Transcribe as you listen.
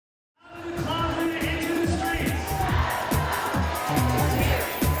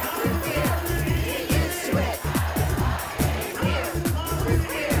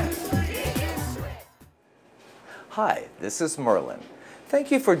this is Merlin.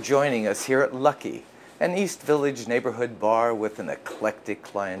 Thank you for joining us here at Lucky, an East Village neighborhood bar with an eclectic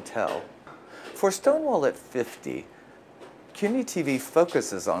clientele. For Stonewall at 50, CUNY TV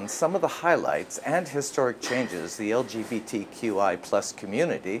focuses on some of the highlights and historic changes the LGBTQI+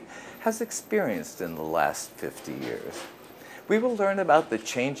 community has experienced in the last 50 years. We will learn about the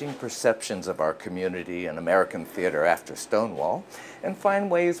changing perceptions of our community in American Theater After Stonewall and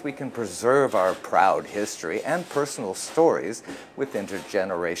find ways we can preserve our proud history and personal stories with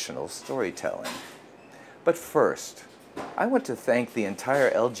intergenerational storytelling. But first, I want to thank the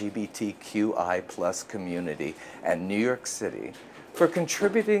entire LGBTQI+ community and New York City for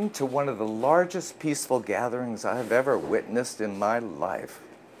contributing to one of the largest peaceful gatherings I have ever witnessed in my life.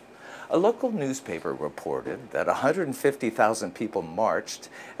 A local newspaper reported that 150,000 people marched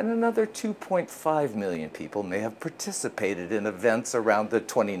and another 2.5 million people may have participated in events around the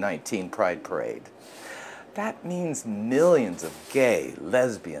 2019 Pride Parade. That means millions of gay,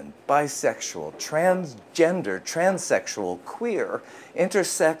 lesbian, bisexual, transgender, transsexual, queer,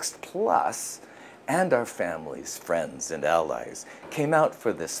 intersex plus, and our families, friends, and allies came out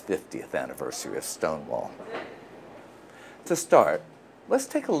for this 50th anniversary of Stonewall. To start, let's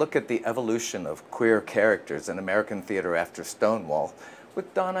take a look at the evolution of queer characters in American Theater After Stonewall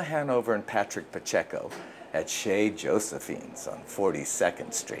with Donna, Hanover, and Pacheco at Chez Josephine's on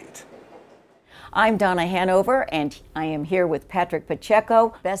 42nd Street. I'm Donna Hanover, and I am here with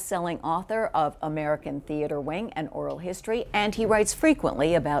Pacheco, best-selling author of American Theater Wing and Oral History, and he writes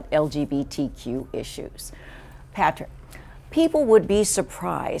frequently about LGBTQ issues. Patrick, people would be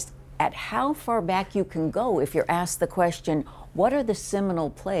surprised at how far back you can go if you're asked the question, what are the seminal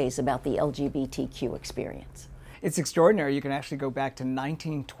plays about the LGBTQ experience? It's extraordinary. You can actually go back to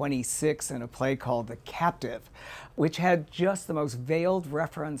 1926 in a play called The Captive, which had just the most veiled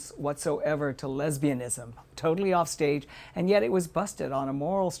reference whatsoever to lesbianism, totally off stage, and yet it was busted on a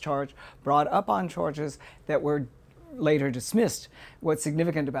morals charge, brought up on charges that were later dismissed. What's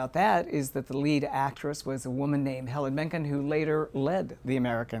significant about that is that the lead actress was a woman named Helen Menken, who later led the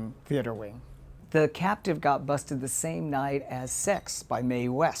American Theater Wing. The Captive got busted the same night as Sex by Mae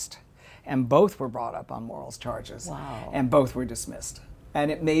West, and both were brought up on morals charges. Wow. And both were dismissed.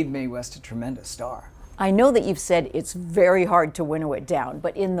 And it made Mae West a tremendous star. I know that you've said it's very hard to winnow it down,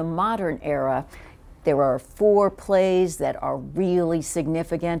 but in the modern era, there are 4 plays that are really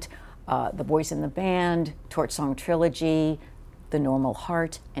significant. The Boys in the Band, Torch Song Trilogy, The Normal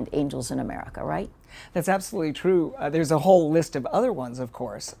Heart, and Angels in America, right? That's absolutely true. There's a whole list of other ones, of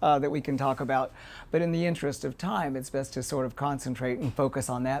course, that we can talk about. But in the interest of time, it's best to sort of concentrate and focus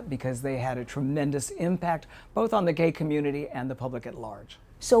on that because they had a tremendous impact both on the gay community and the public at large.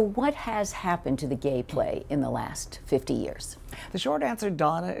 So what has happened to the gay play in the last 50 years? The short answer,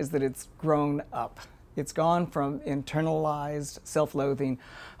 Donna, is that it's grown up. It's gone from internalized, self-loathing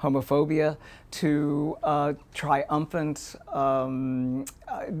homophobia to triumphant,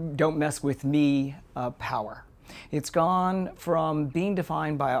 don't mess with me power. It's gone from being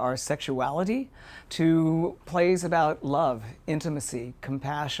defined by our sexuality to plays about love, intimacy,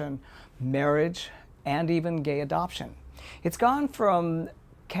 compassion, marriage, and even gay adoption. It's gone from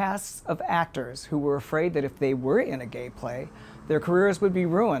casts of actors who were afraid that if they were in a gay play, their careers would be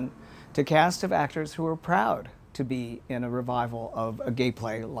ruined, to cast of actors who were proud to be in a revival of a gay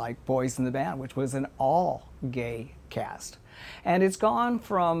play like Boys in the Band, which was an all-gay cast. And it's gone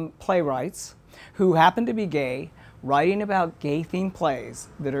from playwrights who happen to be gay, writing about gay-themed plays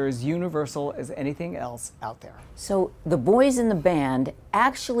that are as universal as anything else out there. So The Boys in the Band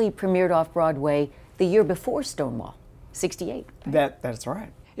actually premiered off-Broadway the year before Stonewall, 68. Right? That's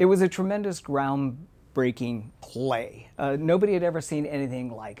right. It was a tremendous groundbreaking play. Nobody had ever seen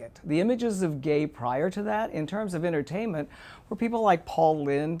anything like it. The images of gay prior to that, in terms of entertainment, were people like Paul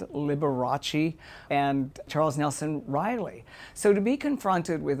Lynde, Liberace, and Charles Nelson Riley. So to be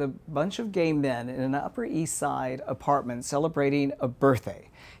confronted with a bunch of gay men in an Upper East Side apartment celebrating a birthday,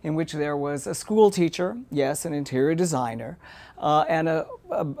 in which there was a school teacher, yes, an interior designer, and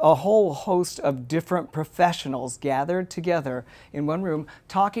a whole host of different professionals gathered together in one room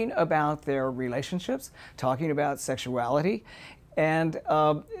talking about their relationships, talking about sexuality, and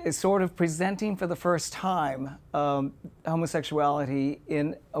sort of presenting for the first time homosexuality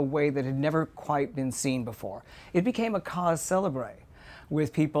in a way that had never quite been seen before. It became a cause célèbre,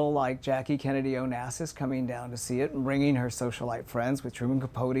 with people like Jackie Kennedy Onassis coming down to see it and bringing her socialite friends, with Truman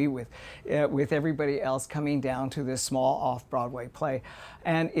Capote, with everybody else coming down to this small off-Broadway play.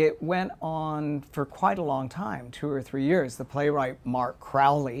 And it went on for quite a long time, 2 or 3 years. The playwright Mark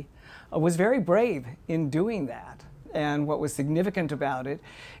Crowley was very brave in doing that. And what was significant about it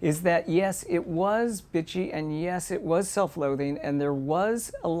is that, yes, it was bitchy, and yes, it was self-loathing, and there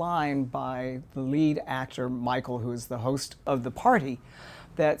was a line by the lead actor, Michael, who is the host of the party,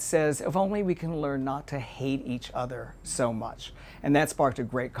 that says, if only we can learn not to hate each other so much. And that sparked a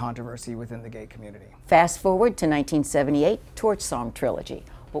great controversy within the gay community. Fast forward to 1978, Torch Song Trilogy.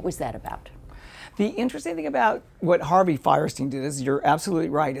 What was that about? The interesting thing about what Harvey Fierstein did is, you're absolutely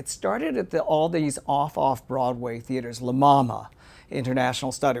right, it started at all these off-Broadway theaters. La Mama,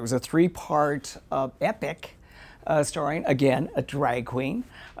 International Stud. It was a three-part epic starring, again, a drag queen,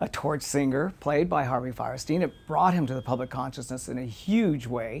 a torch singer played by Harvey Fierstein. It brought him to the public consciousness in a huge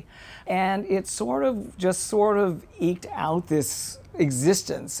way. And it sort of eked out this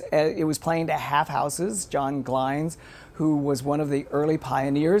existence. It was playing to half houses. John Glines, who was one of the early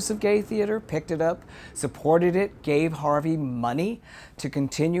pioneers of gay theater, picked it up, supported it, gave Harvey money to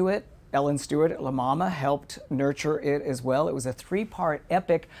continue it. Ellen Stewart at La Mama helped nurture it as well. It was a three-part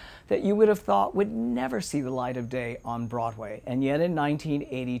epic that you would have thought would never see the light of day on Broadway. And yet in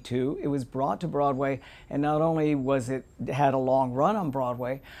 1982, it was brought to Broadway, and not only had a long run on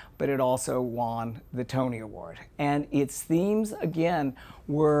Broadway, but it also won the Tony Award. And its themes, again,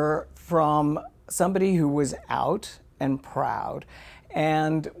 were from somebody who was out and proud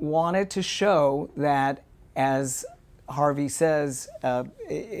and wanted to show that, as Harvey says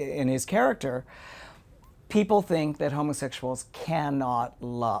in his character, people think that homosexuals cannot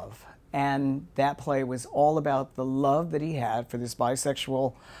love. And that play was all about the love that he had for this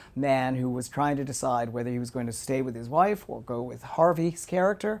bisexual man who was trying to decide whether he was going to stay with his wife or go with Harvey's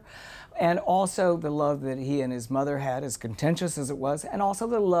character. And also the love that he and his mother had, as contentious as it was, and also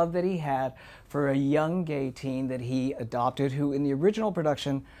the love that he had for a young gay teen that he adopted, who in the original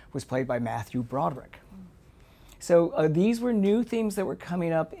production was played by Matthew Broderick. So these were new themes that were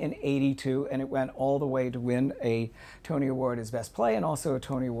coming up in '82, and it went all the way to win a Tony Award as Best Play, and also a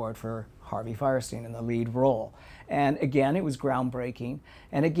Tony Award for Harvey Fierstein in the lead role. And again, it was groundbreaking.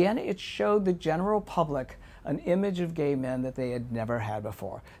 And again, it showed the general public an image of gay men that they had never had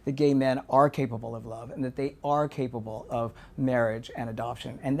before. That gay men are capable of love, and that they are capable of marriage and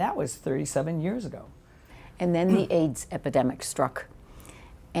adoption. And that was 37 years ago. And then the AIDS epidemic struck.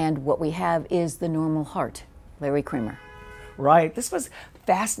 And what we have is the normal heart. Larry Kramer. Right. This was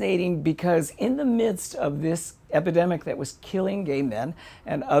fascinating because in the midst of this epidemic that was killing gay men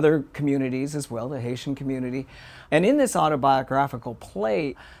and other communities as well, the Haitian community, and in this autobiographical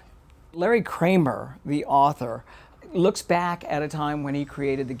play, Larry Kramer, the author, looks back at a time when he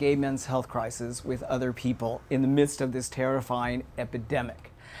created the gay men's health crisis with other people in the midst of this terrifying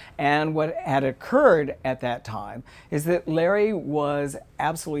epidemic. And what had occurred at that time is that Larry was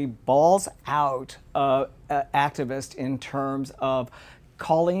absolutely balls out activist in terms of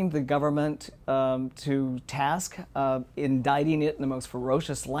calling the government to task, indicting it in the most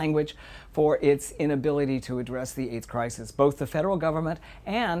ferocious language for its inability to address the AIDS crisis, both the federal government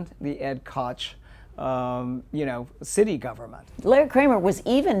and the Ed Koch city government. Larry Kramer was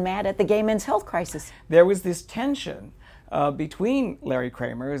even mad at the gay men's health crisis. There was this tension between Larry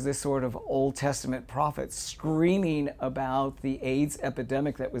Kramer as this sort of Old Testament prophet screaming about the AIDS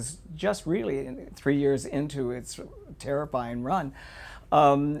epidemic that was just really 3 years into its terrifying run,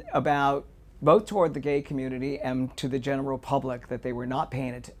 about both toward the gay community and to the general public that they were not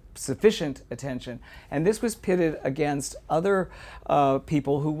paying sufficient attention. And this was pitted against other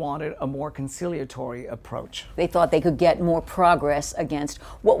people who wanted a more conciliatory approach. They thought they could get more progress against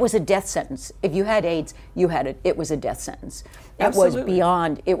what was a death sentence. If you had AIDS, you had it. It was a death sentence. Absolutely.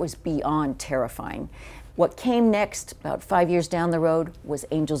 It was beyond terrifying. What came next, about 5 years down the road, was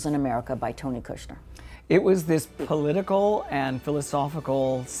Angels in America by Tony Kushner. It was this political and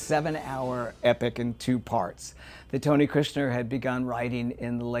philosophical 7-hour epic in 2 parts that Tony Kushner had begun writing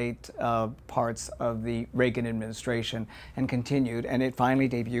in the late parts of the Reagan administration and continued, and it finally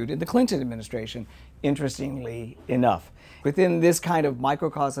debuted in the Clinton administration, interestingly enough. Within this kind of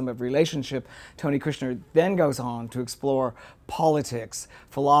microcosm of relationship, Tony Kushner then goes on to explore politics,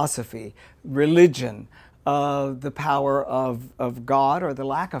 philosophy, religion, the power of God or the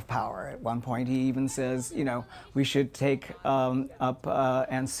lack of power. At one point he even says, we should take up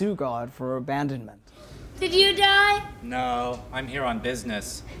and sue God for abandonment. Did you die? No, I'm here on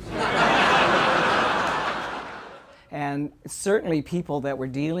business. And certainly people that were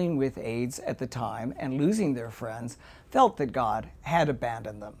dealing with AIDS at the time and losing their friends felt that God had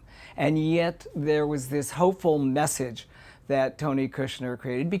abandoned them. And yet there was this hopeful message that Tony Kushner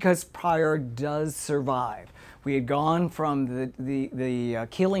created, because Pryor does survive. We had gone from the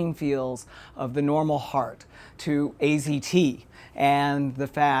killing fields of the normal heart to AZT, and the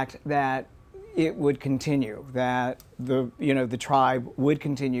fact that it would continue, that the tribe would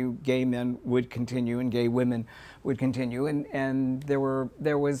continue, gay men would continue, and gay women would continue, and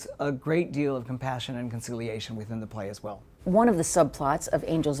there was a great deal of compassion and conciliation within the play as well. One of the subplots of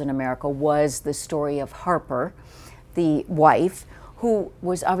Angels in America was the story of Harper, the wife, who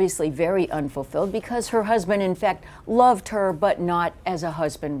was obviously very unfulfilled because her husband, in fact, loved her, but not as a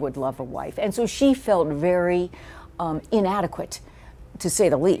husband would love a wife. And so she felt very inadequate, to say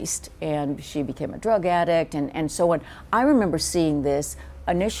the least, and she became a drug addict and so on. I remember seeing this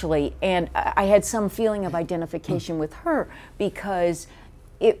initially, and I had some feeling of identification with her because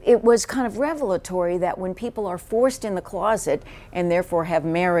it was kind of revelatory that when people are forced in the closet and therefore have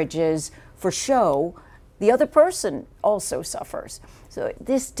marriages for show, the other person also suffers. So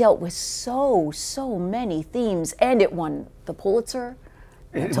this dealt with so many themes, and it won the Pulitzer.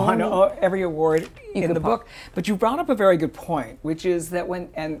 It won every award in the book. But you brought up a very good point, which is that when,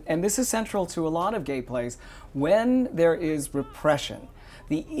 and this is central to a lot of gay plays, when there is repression,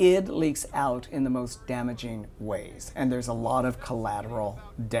 the id leaks out in the most damaging ways, and there's a lot of collateral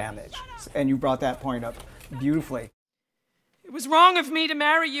damage. And you brought that point up beautifully. It was wrong of me to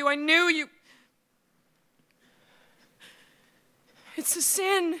marry you. I knew you. It's a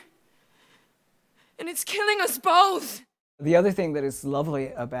sin, and it's killing us both. The other thing that is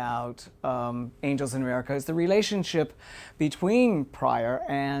lovely about Angels in America is the relationship between Pryor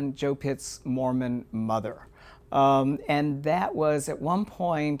and Joe Pitt's Mormon mother. And that was, at one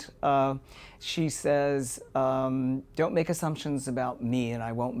point, she says, don't make assumptions about me and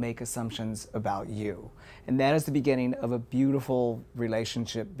I won't make assumptions about you. And that is the beginning of a beautiful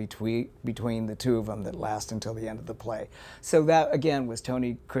relationship between the two of them that lasts until the end of the play. So that, again, was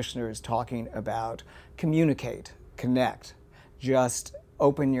Tony Kushner's talking about communicate, connect, just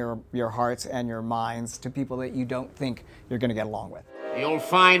open your hearts and your minds to people that you don't think you're going to get along with. You'll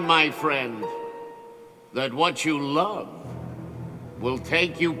find, my friend, that what you love will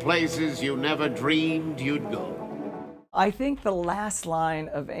take you places you never dreamed you'd go. I think the last line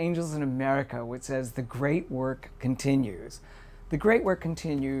of Angels in America, which says, the great work continues. The great work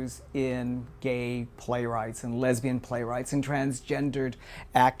continues in gay playwrights and lesbian playwrights and transgendered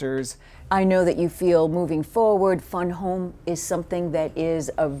actors. I know that you feel moving forward, Fun Home is something that is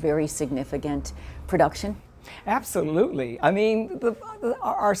a very significant production. Absolutely. I mean,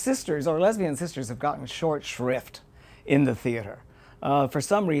 our sisters, our lesbian sisters, have gotten short shrift in the theater. For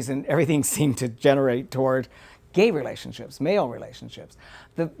some reason, everything seemed to generate toward gay relationships, male relationships.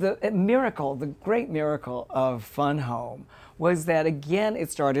 The miracle, the great miracle of Fun Home was that, again,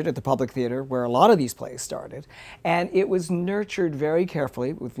 it started at the Public Theater, where a lot of these plays started, and it was nurtured very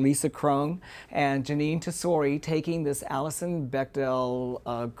carefully with Lisa Krohn and Janine Tesori taking this Alison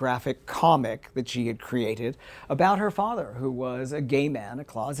Bechdel graphic comic that she had created about her father, who was a gay man, a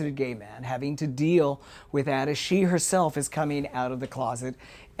closeted gay man, having to deal with that as she herself is coming out of the closet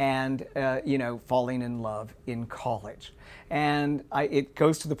and, falling in love in college. And it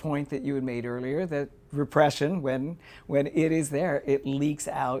goes to the point that you had made earlier, that repression, when it is there, it leaks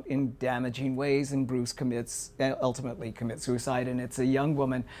out in damaging ways, and Bruce ultimately commits suicide. And it's a young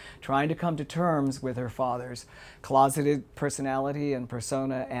woman trying to come to terms with her father's closeted personality and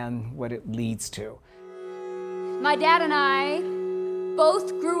persona and what it leads to. My dad and I both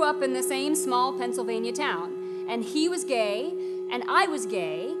grew up in the same small Pennsylvania town, and he was gay, and I was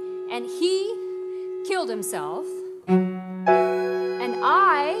gay, and he killed himself, and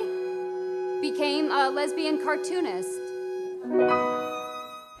I became a lesbian cartoonist.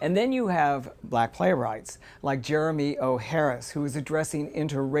 And then you have black playwrights like Jeremy O. Harris, who is addressing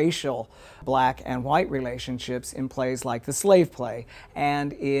interracial black and white relationships in plays like The Slave Play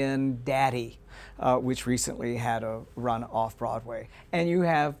and in Daddy, which recently had a run off-Broadway. And you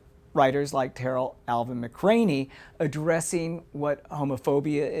have writers like Terrell Alvin McCraney addressing what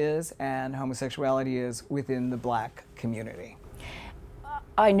homophobia is and homosexuality is within the black community.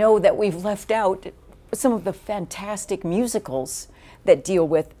 I know that we've left out some of the fantastic musicals that deal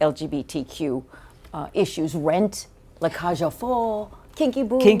with LGBTQ issues. Rent, La Cage aux Folles, Kinky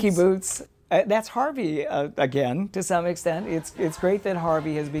Boots. Kinky Boots. That's Harvey again, to some extent. It's great that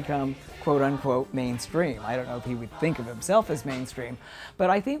Harvey has become quote-unquote mainstream. I don't know if he would think of himself as mainstream, but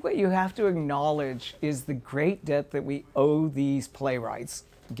I think what you have to acknowledge is the great debt that we owe these playwrights,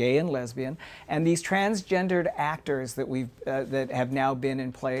 gay and lesbian, and these transgendered actors that that have now been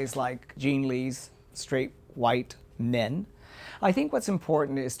in plays like Gene Lee's Straight White Men. I think what's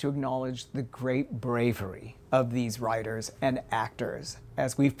important is to acknowledge the great bravery of these writers and actors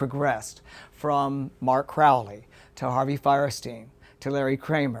as we've progressed from Mark Crowley to Harvey Fierstein to Larry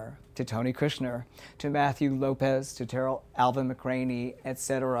Kramer to Tony Kushner, to Matthew Lopez, to Terrell Alvin McCraney,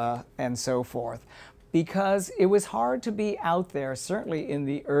 etc., and so forth, because it was hard to be out there, certainly in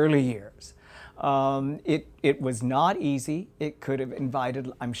the early years. It was not easy. It could have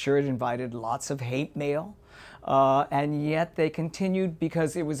invited, I'm sure it invited lots of hate mail, and yet they continued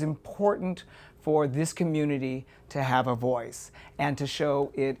because it was important for this community to have a voice and to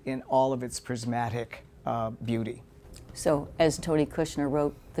show it in all of its prismatic beauty. So, as Tony Kushner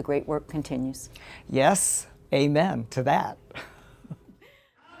wrote, the great work continues. Yes, amen to that.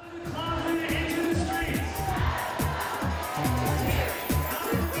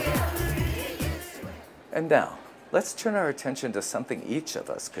 And now, let's turn our attention to something each of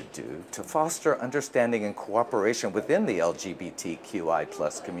us could do to foster understanding and cooperation within the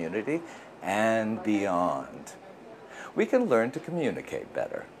LGBTQI+ community and beyond. We can learn to communicate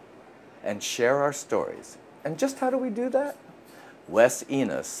better and share our stories. And just how do we do that? Wes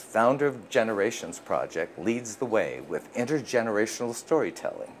Enos, founder of Generations Project, leads the way with intergenerational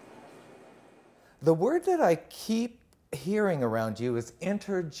storytelling. The word that I keep hearing around you is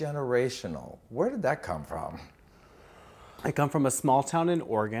intergenerational. Where did that come from? I come from a small town in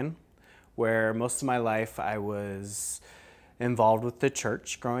Oregon where most of my life I was involved with the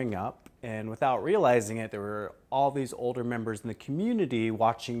church growing up, and without realizing it, there were all these older members in the community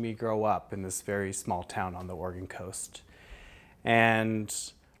watching me grow up in this very small town on the Oregon coast. And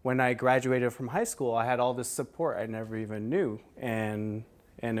when I graduated from high school, I had all this support I never even knew, and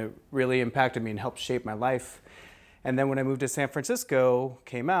it really impacted me and helped shape my life. And then when I moved to San Francisco,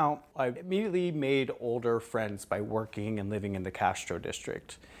 came out, I immediately made older friends by working and living in the Castro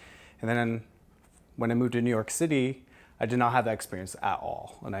district. And then when I moved to New York City, I did not have that experience at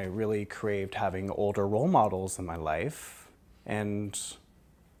all. And I really craved having older role models in my life and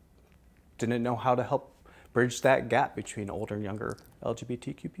didn't know how to help bridge that gap between older and younger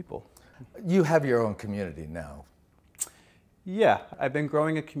LGBTQ people. You have your own community now. Yeah, I've been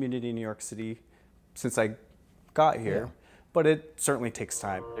growing a community in New York City since I got here, but it certainly takes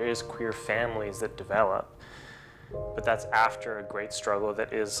time. There is queer families that develop, but that's after a great struggle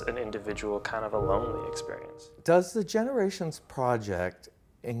that is an individual kind of a lonely experience. Does the Generations Project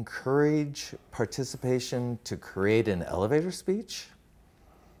encourage participation to create an elevator speech?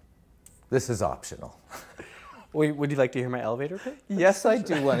 This is optional. Would you like to hear my elevator pitch? Yes, I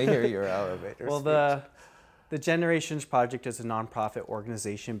do want to hear your elevator well, speech. The Generations Project is a nonprofit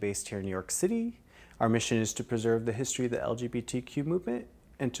organization based here in New York City. Our mission is to preserve the history of the LGBTQ movement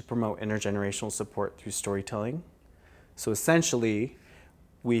and to promote intergenerational support through storytelling. So essentially,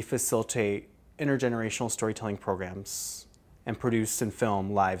 we facilitate intergenerational storytelling programs and produce and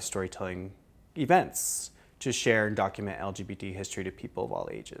film live storytelling events to share and document LGBT history to people of all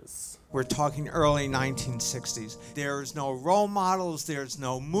ages. We're talking early 1960s. There's no role models, there's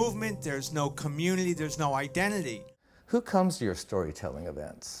no movement, there's no community, there's no identity. Who comes to your storytelling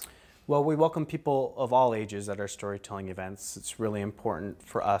events? Well, we welcome people of all ages at our storytelling events. It's really important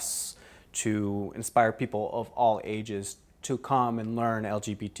for us to inspire people of all ages to come and learn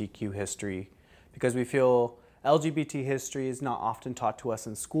LGBTQ history, because we feel LGBT history is not often taught to us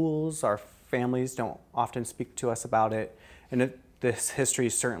in schools. Our families don't often speak to us about it. And this history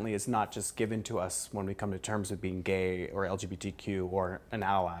certainly is not just given to us when we come to terms with being gay or LGBTQ or an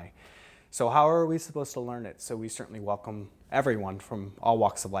ally. So how are we supposed to learn it? So we certainly welcome everyone from all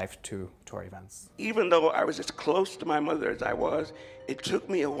walks of life to our events. Even though I was as close to my mother as I was, it took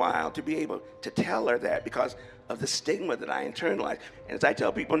me a while to be able to tell her that because of the stigma that I internalized. And as I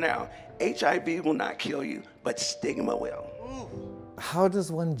tell people now, HIV will not kill you, but stigma will. How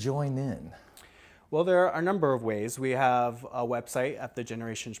does one join in? Well, there are a number of ways. We have a website at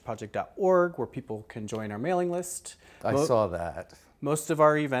thegenerationsproject.org where people can join our mailing list. I saw that. Most of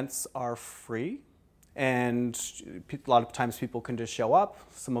our events are free, and a lot of times people can just show up.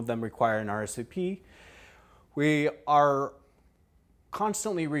 Some of them require an RSVP. We are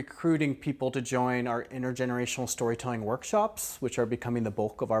constantly recruiting people to join our intergenerational storytelling workshops, which are becoming the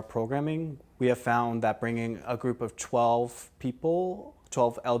bulk of our programming. We have found that bringing a group of 12 people,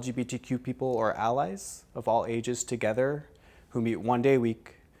 12 LGBTQ people or allies of all ages together who meet one day a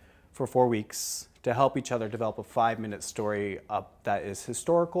week for 4 weeks to help each other develop a 5-minute story that is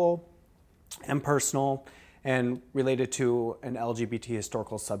historical and personal and related to an LGBT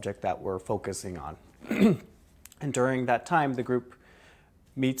historical subject that we're focusing on. And during that time, the group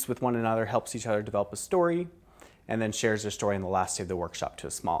meets with one another, helps each other develop a story, and then shares their story on the last day of the workshop to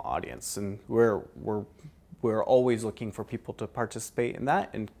a small audience. And we're always looking for people to participate in that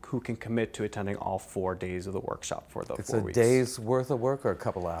and who can commit to attending all 4 days of the workshop for the 4 weeks. It's a day's worth of work or a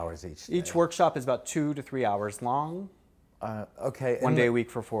couple of hours each day? Each workshop is about 2 to 3 hours long. Okay. One day a week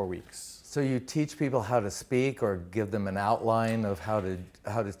for 4 weeks. So you teach people how to speak or give them an outline of how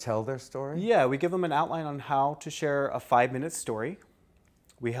to tell their story? Yeah, we give them an outline on how to share a 5-minute story.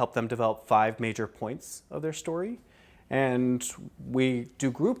 We help them develop 5 major points of their story. And we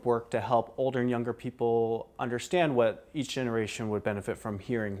do group work to help older and younger people understand what each generation would benefit from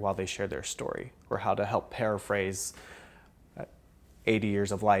hearing while they share their story, or how to help paraphrase 80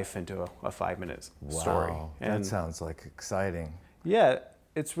 years of life into a 5-minute story. Wow, that sounds like exciting. Yeah,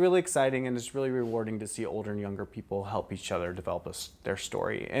 it's really exciting, and it's really rewarding to see older and younger people help each other develop their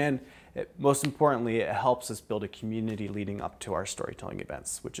story. And most importantly, it helps us build a community leading up to our storytelling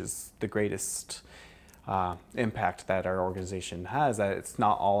events, which is the greatest impact that our organization has. That it's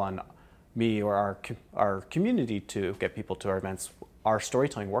not all on me or our community to get people to our events. Our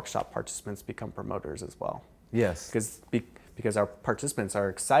storytelling workshop participants become promoters as well. Yes. Because our participants are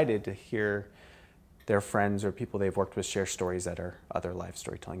excited to hear their friends or people they've worked with share stories at our other live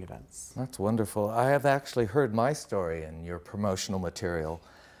storytelling events. That's wonderful. I have actually heard my story in your promotional material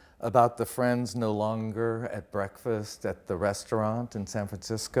about the friends no longer at breakfast at the restaurant in San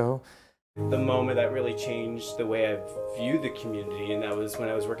Francisco. The moment that really changed the way I viewed the community, and that was when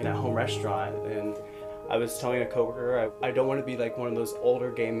I was working at Home Restaurant, and I was telling a coworker, I don't want to be like one of those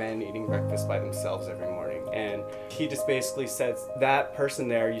older gay men eating breakfast by themselves every morning. And he just basically said, that person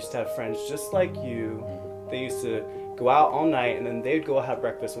there used to have friends just like you. They used to go out all night, and then they'd go have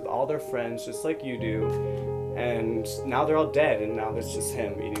breakfast with all their friends just like you do. And now they're all dead, and now there's just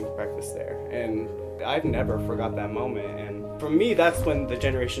him eating breakfast there. And I've never forgot that moment. And for me, that's when the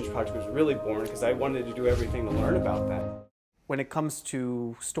Generations Project was really born, because I wanted to do everything to learn about that. When it comes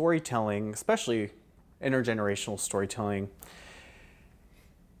to storytelling, especially intergenerational storytelling,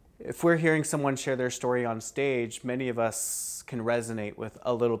 if we're hearing someone share their story on stage, many of us can resonate with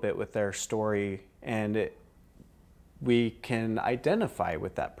a little bit with their story, and we can identify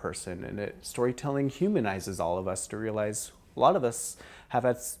with that person. And storytelling humanizes all of us to realize a lot of us have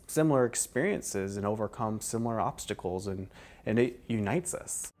had similar experiences and overcome similar obstacles, and it unites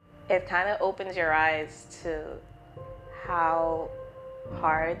us. It kind of opens your eyes to how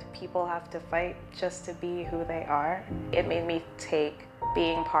hard people have to fight just to be who they are. It made me take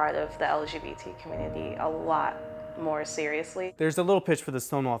being part of the LGBT community a lot more seriously. There's a little pitch for the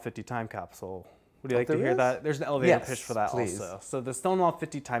Stonewall 50 time capsule. Would you like to hear that? There's an elevator pitch for that also. So the Stonewall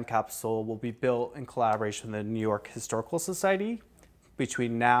 50 time capsule will be built in collaboration with the New York Historical Society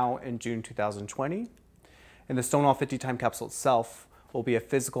between now and June 2020. And the Stonewall 50 time capsule itself will be a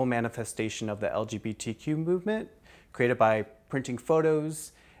physical manifestation of the LGBTQ movement, created by printing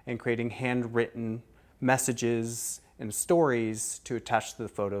photos and creating handwritten messages and stories to attach to the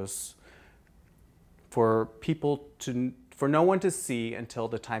photos for no one to see until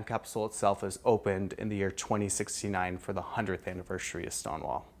the time capsule itself is opened in the year 2069 for the 100th anniversary of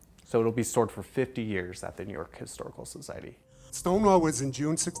Stonewall. So it'll be stored for 50 years at the New York Historical Society. Stonewall was in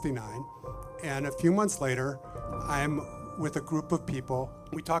June '69, and a few months later, I'm with a group of people.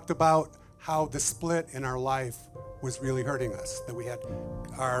 We talked about how the split in our life was really hurting us, that we had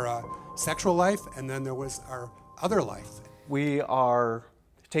our sexual life, and then there was our other life. We are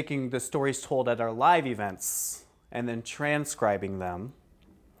taking the stories told at our live events and then transcribing them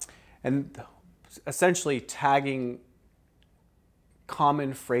and essentially tagging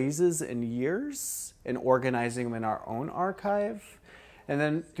common phrases and years and organizing them in our own archive. And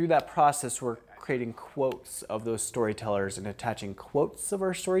then through that process, we're creating quotes of those storytellers and attaching quotes of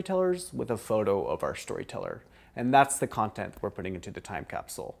our storytellers with a photo of our storyteller. And that's the content we're putting into the time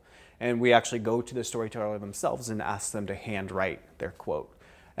capsule. And we actually go to the storyteller themselves and ask them to handwrite their quote.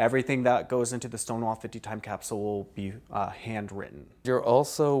 Everything that goes into the Stonewall 50 time capsule will be handwritten. You're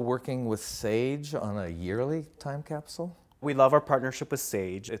also working with Sage on a yearly time capsule? We love our partnership with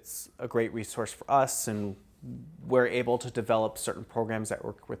Sage. It's a great resource for us, and we're able to develop certain programs that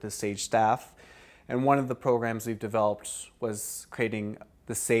work with the Sage staff. And one of the programs we've developed was creating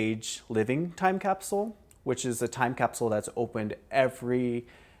the Sage Living time capsule, which is a time capsule that's opened every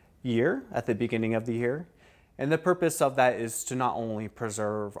year at the beginning of the year. And the purpose of that is to not only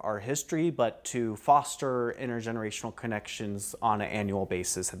preserve our history, but to foster intergenerational connections on an annual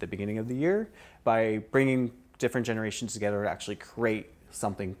basis at the beginning of the year by bringing different generations together to actually create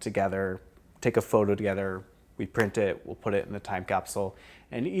something together, take a photo together, we print it, we'll put it in the time capsule.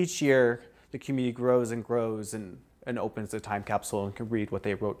 And each year, the community grows and grows and opens the time capsule and can read what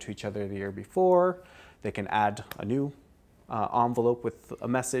they wrote to each other the year before. They can add a new envelope with a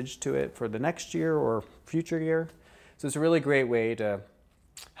message to it for the next year or future year. So it's a really great way to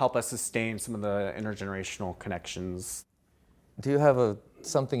help us sustain some of the intergenerational connections. Do you have a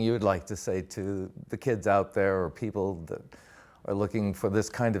something you would like to say to the kids out there or people that are looking for this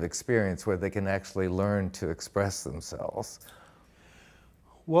kind of experience where they can actually learn to express themselves?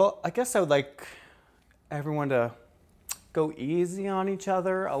 Well, I guess I would like everyone to go easy on each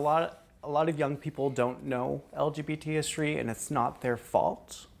other. A lot of young people don't know LGBT history, and it's not their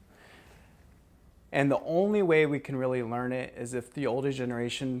fault. And the only way we can really learn it is if the older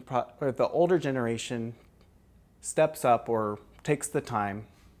generation steps up or takes the time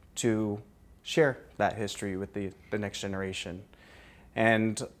to share that history with the next generation.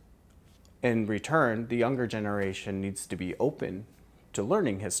 And in return, the younger generation needs to be open to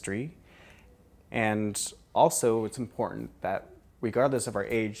learning history. And also, it's important that regardless of our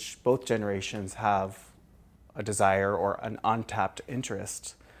age, both generations have a desire or an untapped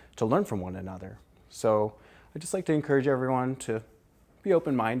interest to learn from one another. So I'd just like to encourage everyone to be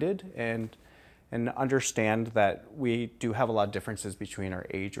open-minded and understand that we do have a lot of differences between our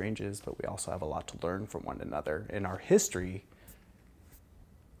age ranges, but we also have a lot to learn from one another, and our history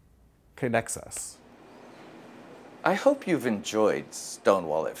connects us. I hope you've enjoyed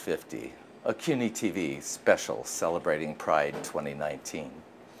Stonewall at 50, a CUNY TV special celebrating Pride 2019.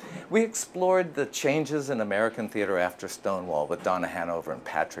 We explored the changes in American theater after Stonewall with Donna Hanover and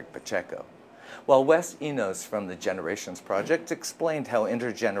Pacheco, while Wes Enos from the Generations Project explained how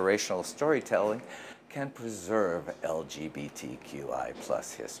intergenerational storytelling can preserve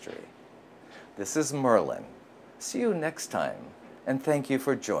LGBTQI+ history. This is Merlin. See you next time, and thank you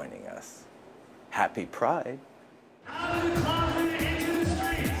for joining us. Happy Pride!